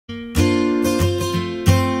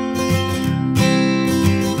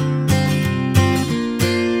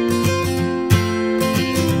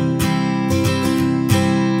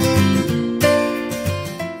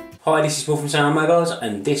Hi, this is Paul from Sound Mobiles,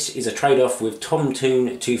 and this is a trade-off with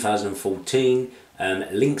tomtoon2014.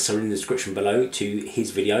 Links are in the description below to his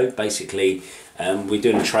video. Basically, we're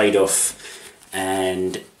doing a trade-off,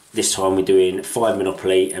 and this time we're doing 5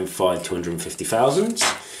 Monopoly and 5 250,000s.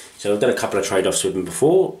 So I've done a couple of trade-offs with him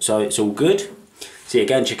before, so it's all good. So yeah,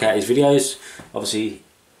 go and check out his videos. Obviously,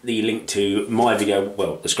 the link to my video,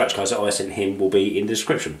 well, the scratch cards that I sent him, will be in the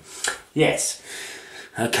description. Yes.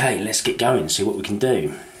 Okay, let's get going, see what we can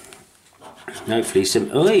do. Hopefully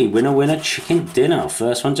some, oi, winner winner chicken dinner.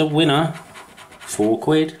 First one's a winner.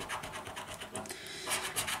 £4.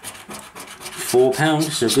 £4,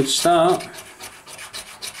 it's a good start.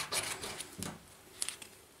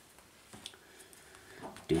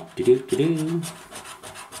 Do do do do do.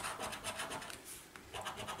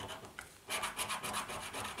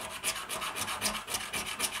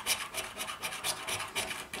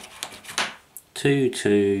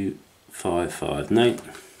 £2,255. Nope.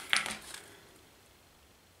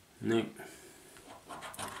 Nope.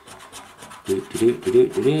 Do do do do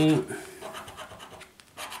do do.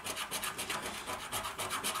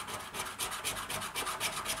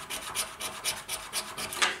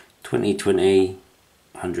 $20,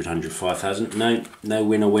 100, 5,000. No, no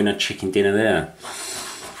winner winner chicken dinner there.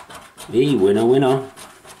 The winner winner.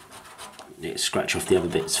 Let's scratch off the other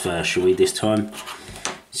bits first, shall we, this time?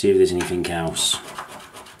 See if there's anything else.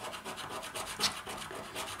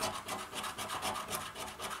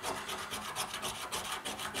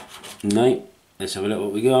 No. Let's have a look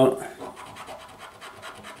what we got.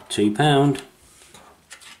 £2.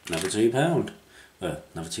 Another £2. Another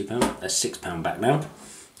 £2. That's £6 back now.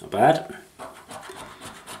 Not bad.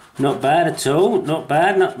 Not bad at all. Not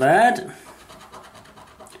bad, not bad.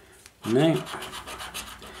 No.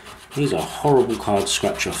 These are horrible cards to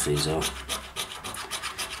scratch off, these are.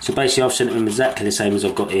 So basically I've sent them exactly the same as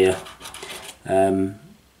I've got here.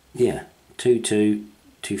 Yeah, 2,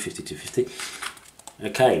 250, 250.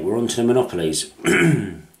 Okay, we're on to the Monopolies.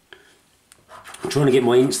 I'm trying to get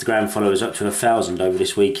my Instagram followers up to 1,000 over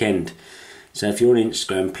this weekend. So if you're on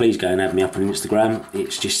Instagram, please go and add me up on Instagram.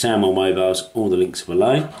 It's just Sound Mobiles, all the links are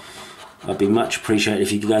below. I'd be much appreciated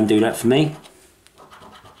if you could go and do that for me.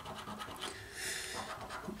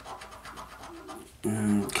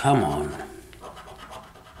 Come on.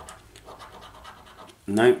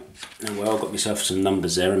 No. Oh well, I've got myself some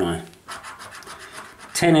numbers there, haven't I?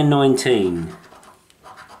 10 and 19.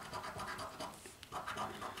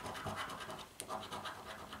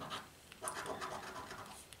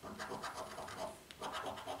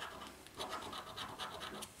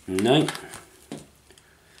 No.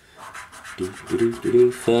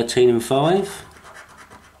 13 and 5.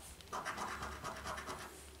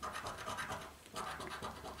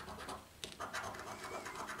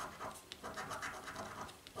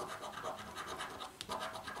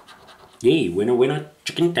 Yay, winner winner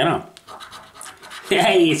chicken dinner.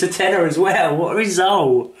 Hey, it's a tenner as well. What a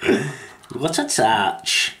result. What a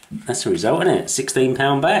touch. That's the result, isn't it?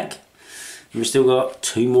 £16 back. We've still got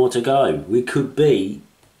 2 more to go. We could be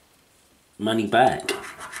money back.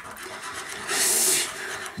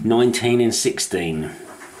 19 and 16.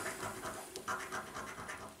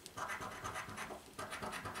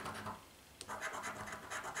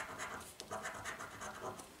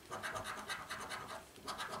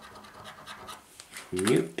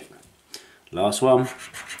 Nope. Last one.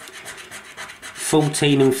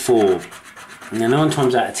 14 and 4. Now 9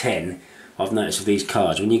 times out of 10, I've noticed with these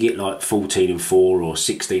cards, when you get like 14 and 4 or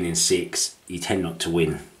 16 and 6, you tend not to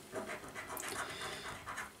win.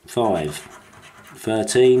 5,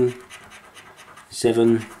 13,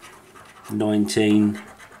 7, 19,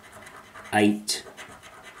 8,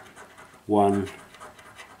 1,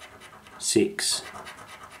 6,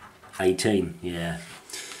 18. Yeah.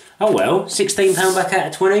 Oh well, £16 back out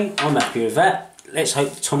of 20. I'm happy with that. Let's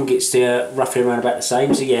hope Tom gets roughly around about the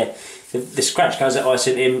same. So yeah, the scratch cards that I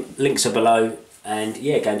sent him, links are below, and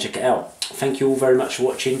yeah, go and check it out. Thank you all very much for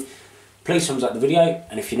watching. Please thumbs up the video,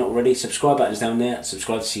 and if you're not already, subscribe button's down there.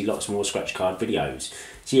 Subscribe to see lots more scratch card videos.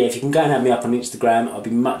 So yeah, if you can go and add me up on Instagram, I'd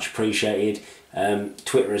be much appreciated.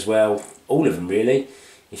 Twitter as well, all of them really.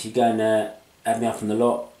 If you go and add me up on the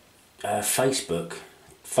lot, Facebook's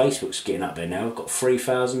getting up there now. We've got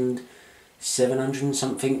 3,700 and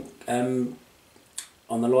something on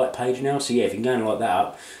the like page now. So yeah, if you can go and like that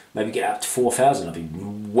up, maybe get up to 4,000, I'd be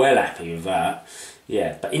well happy with that.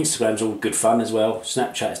 Yeah, but Instagram's all good fun as well.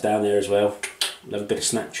 Snapchat's down there as well. Love a bit of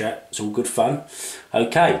Snapchat. It's all good fun.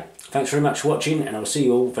 Okay, thanks very much for watching, and I'll see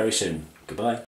you all very soon. Goodbye.